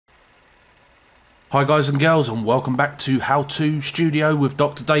Hi guys and girls, and welcome back to How To Studio with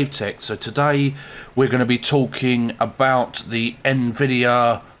Dr. Dave Tech. So today we're going to be talking about the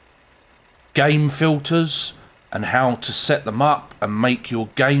Nvidia game filters and how to set them up and make your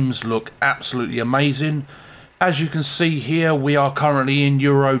games look absolutely amazing. As you can see here, we are currently in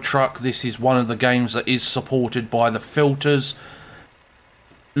Euro Truck. This is one of the games that is supported by the filters.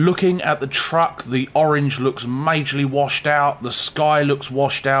 Looking at the truck, the orange looks majorly washed out, the sky looks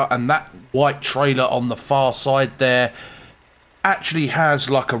washed out, and that white trailer on the far side there actually has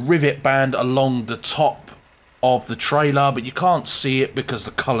like a rivet band along the top of the trailer, but you can't see it because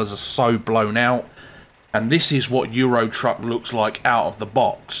the colours are so blown out. And this is what Euro Truck looks like out of the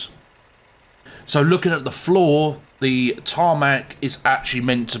box. So looking at the floor, the tarmac is actually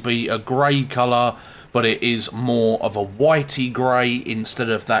meant to be a grey colour, but it is more of a whitey grey instead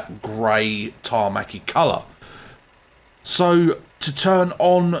of that grey tarmacy colour. So to turn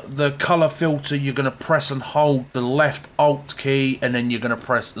on the colour filter, you're going to press and hold the left Alt key, and then you're going to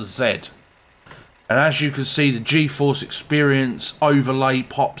press Z. And as you can see, the GeForce Experience overlay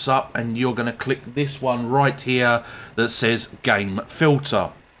pops up, and you're going to click this one right here that says Game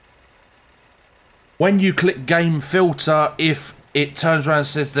Filter. When you click Game Filter, if it turns around and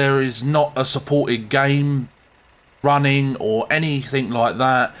says there is not a supported game running or anything like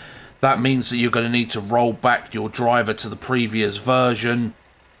that, that means that you're going to need to roll back your driver to the previous version.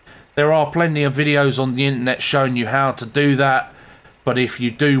 There are plenty of videos on the internet showing you how to do that, but if you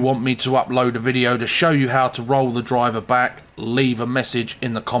do want me to upload a video to show you how to roll the driver back, leave a message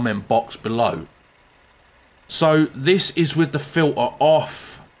in the comment box below. So this is with the filter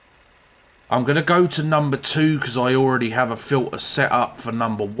off. I'm going to go to number 2 because I already have a filter set up for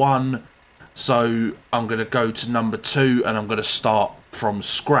number 1. So I'm going to go to number 2 and I'm going to start from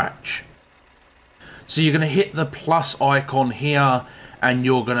scratch. So you're going to hit the plus icon here and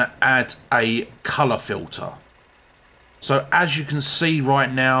you're going to add a color filter. So as you can see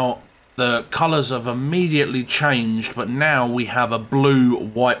right now, the colors have immediately changed, but now we have a blue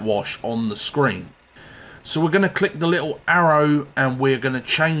whitewash on the screen. So we're going to click the little arrow and we're going to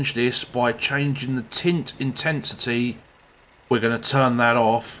change this by changing the tint intensity. We're going to turn that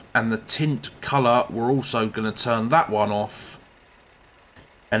off, and the tint color, we're also going to turn that one off.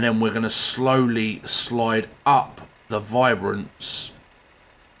 And then we're going to slowly slide up the vibrance.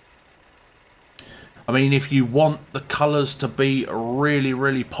 I mean, if you want the colors to be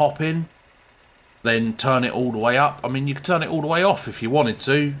really popping, then turn it all the way up. I mean, you can turn it all the way off if you wanted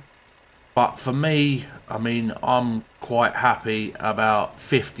to. But for me, I mean, I'm quite happy about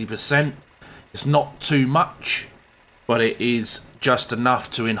 50%. It's not too much, but it is just enough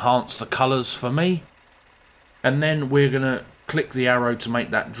to enhance the colours for me. And then we're going to click the arrow to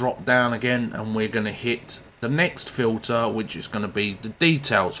make that drop down again, and we're going to hit the next filter, which is going to be the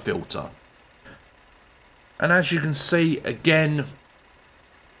details filter. And as you can see, again,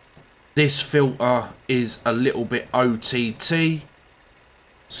 this filter is a little bit OTT.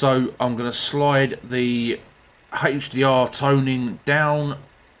 So I'm going to slide the HDR toning down,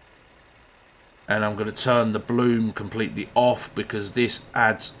 and I'm going to turn the bloom completely off because this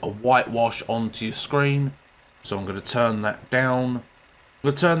adds a whitewash onto your screen. So I'm going to turn that down. I'm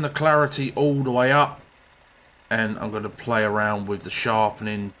going to turn the clarity all the way up, and I'm going to play around with the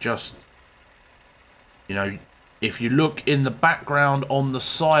sharpening. Just, you know, if you look in the background on the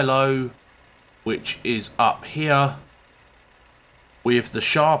silo, which is up here, with the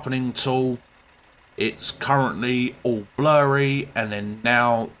sharpening tool, it's currently all blurry, and then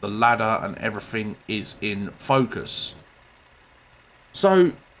now the ladder and everything is in focus.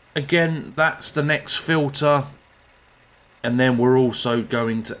 So again, that's the next filter, and then we're also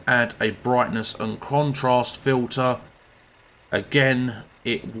going to add a brightness and contrast filter. Again,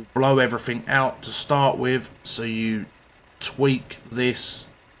 it will blow everything out to start with, so you tweak this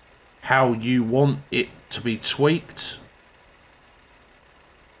how you want it to be tweaked.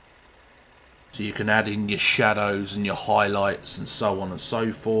 So you can add in your shadows and your highlights and so on and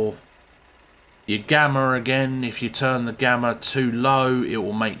so forth. Your gamma, again, if you turn the gamma too low, it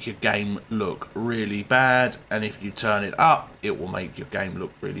will make your game look really bad. And if you turn it up, it will make your game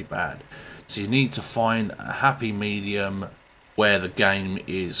look really bad. So you need to find a happy medium where the game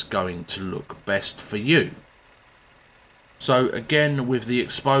is going to look best for you. So again, with the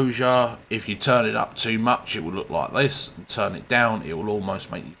exposure, if you turn it up too much, it will look like this. And turn it down, it will almost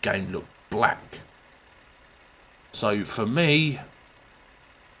make your game look black. So for me,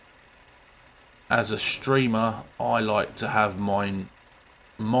 as a streamer, I like to have mine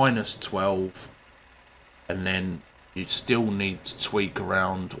 -12, and then you still need to tweak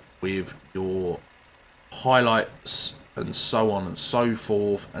around with your highlights and so on and so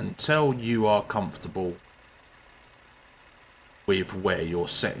forth until you are comfortable with where your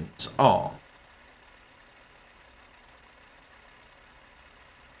settings are.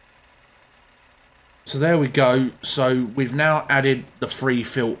 So there we go. So we've now added the 3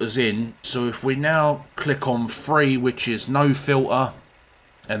 filters in. So if we now click on 3, which is no filter,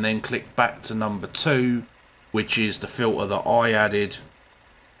 and then click back to number 2, which is the filter that I added,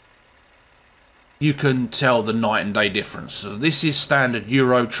 you can tell the night and day difference. So this is standard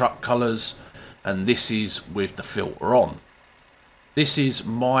Euro Truck colours, and this is with the filter on. This is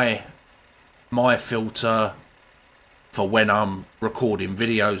my filter for when I'm recording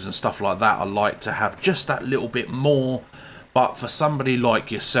videos and stuff like that. I like to have just that little bit more, but for somebody like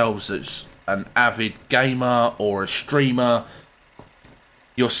yourselves that's an avid gamer or a streamer,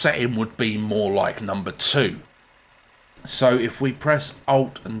 your setting would be more like number 2. So if we press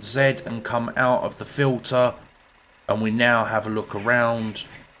Alt and Z and come out of the filter, and we now have a look around,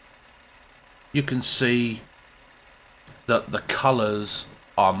 you can see that the colours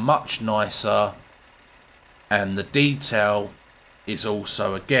are much nicer, and the detail is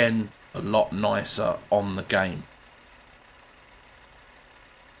also again a lot nicer on the game.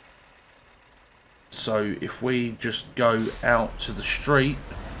 So if we just go out to the street,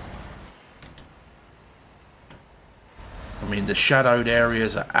 I mean, the shadowed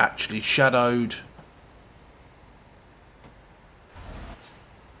areas are actually shadowed.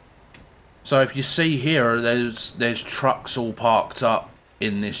 So if you see here, there's trucks all parked up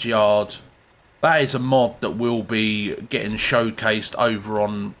in this yard. That is a mod that will be getting showcased over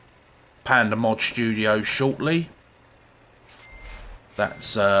on Panda Mod Studio shortly.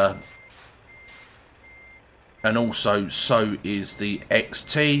 That's and also so is the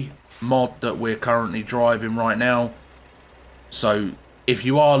XT mod that we're currently driving right now. So if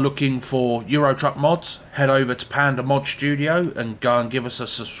you are looking for Euro Truck mods, head over to Panda Mod Studio and go and give us a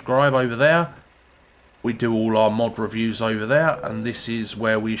subscribe over there. We do all our mod reviews over there, and this is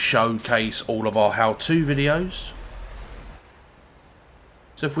where we showcase all of our how-to videos.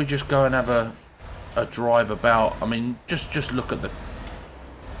 So if we just go and have a drive about, I mean, just look at the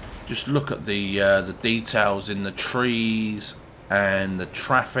the details in the trees and the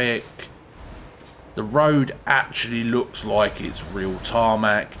traffic. The road actually looks like it's real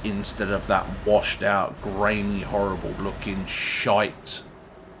tarmac instead of that washed out, grainy, horrible looking shite.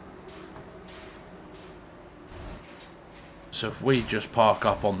 So if we just park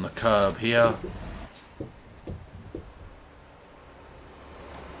up on the curb here,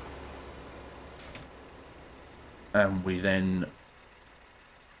 and we then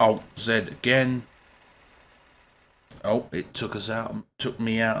Alt Z again. Oh, it took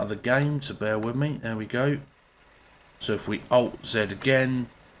me out of the game, so bear with me. There we go. So if we Alt Z again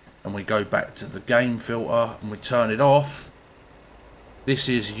and we go back to the game filter and we turn it off, this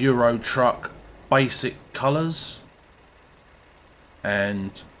is Euro Truck basic colours.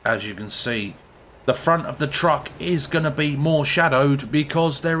 And as you can see, the front of the truck is going to be more shadowed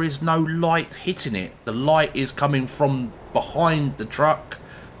because there is no light hitting it. The light is coming from behind the truck.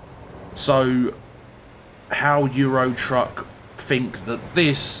 So how Euro Truck think that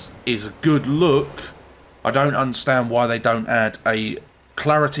this is a good look, I don't understand why they don't add a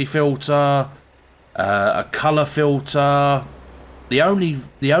clarity filter, a color filter. The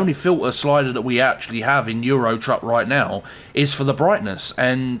only filter slider that we actually have in Euro Truck right now is for the brightness,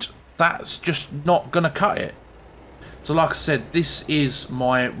 and that's just not gonna cut it. So like I said, this is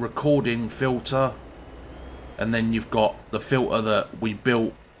my recording filter, and then you've got the filter that we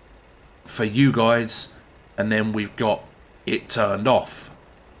built for you guys, and then we've got it turned off.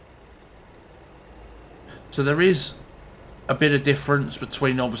 So there is a bit of difference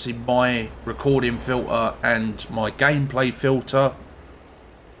between obviously my recording filter and my gameplay filter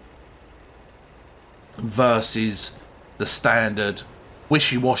versus the standard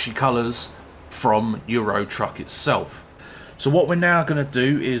wishy-washy colours from Euro Truck itself. So what we're now going to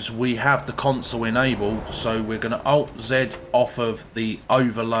do is we have the console enabled, so we're going to Alt Z off of the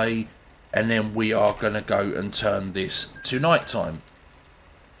overlay, and then we are going to go and turn this to nighttime.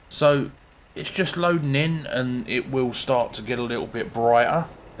 So it's just loading in, and it will start to get a little bit brighter.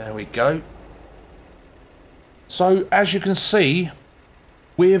 There we go. So as you can see,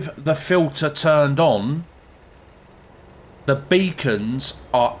 with the filter turned on, the beacons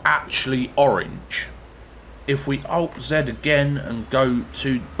are actually orange. If we Alt Z again and go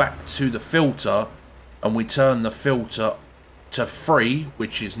back to the filter, and we turn the filter to 3,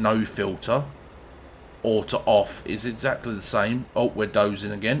 which is no filter, or to off is exactly the same. Oh, we're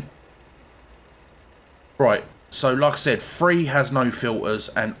dozing again. Right, So like I said, 3 has no filters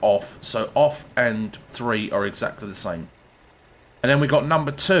and off. So off and 3 are exactly the same. And then we got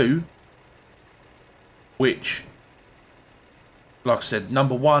number 2, which, like I said,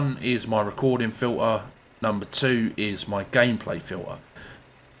 number 1 is my recording filter. Number 2 is my gameplay filter.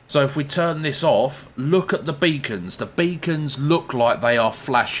 So if we turn this off, look at the beacons. The beacons look like they are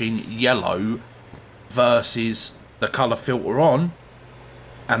flashing yellow versus the colour filter on,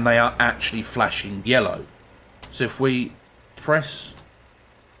 and they are actually flashing yellow. So if we press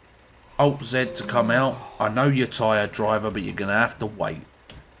Alt Z to come out, I know you're tired, driver, but you're going to have to wait.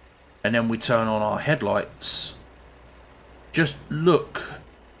 And then we turn on our headlights. Just look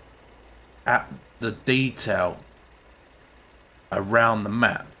at the detail around the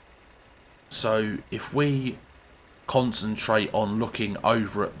map. So if we concentrate on looking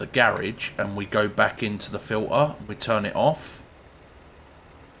over at the garage and we go back into the filter, we turn it off,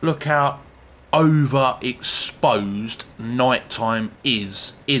 look how overexposed nighttime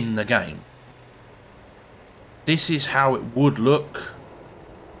is in the game. This is how it would look.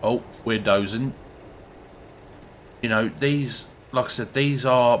 Oh, we're dozing. You know, these, like I said, these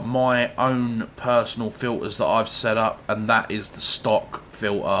are my own personal filters that I've set up, and that is the stock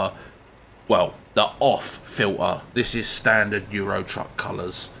filter. Well, the off filter. This is standard Euro Truck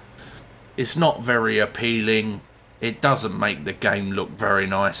colours. It's not very appealing. It doesn't make the game look very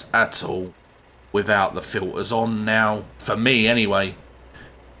nice at all without the filters on now, for me anyway.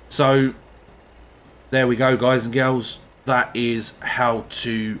 So there we go, guys and girls. That is how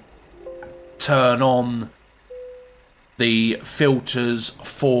to turn on the filters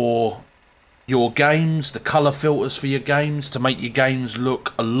for your games, the colour filters for your games, to make your games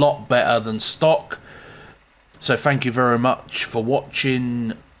look a lot better than stock. So thank you very much for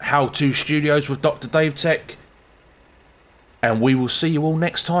watching How To Studios with Dr. Dave Tech, and we will see you all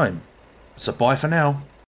next time. So bye for now.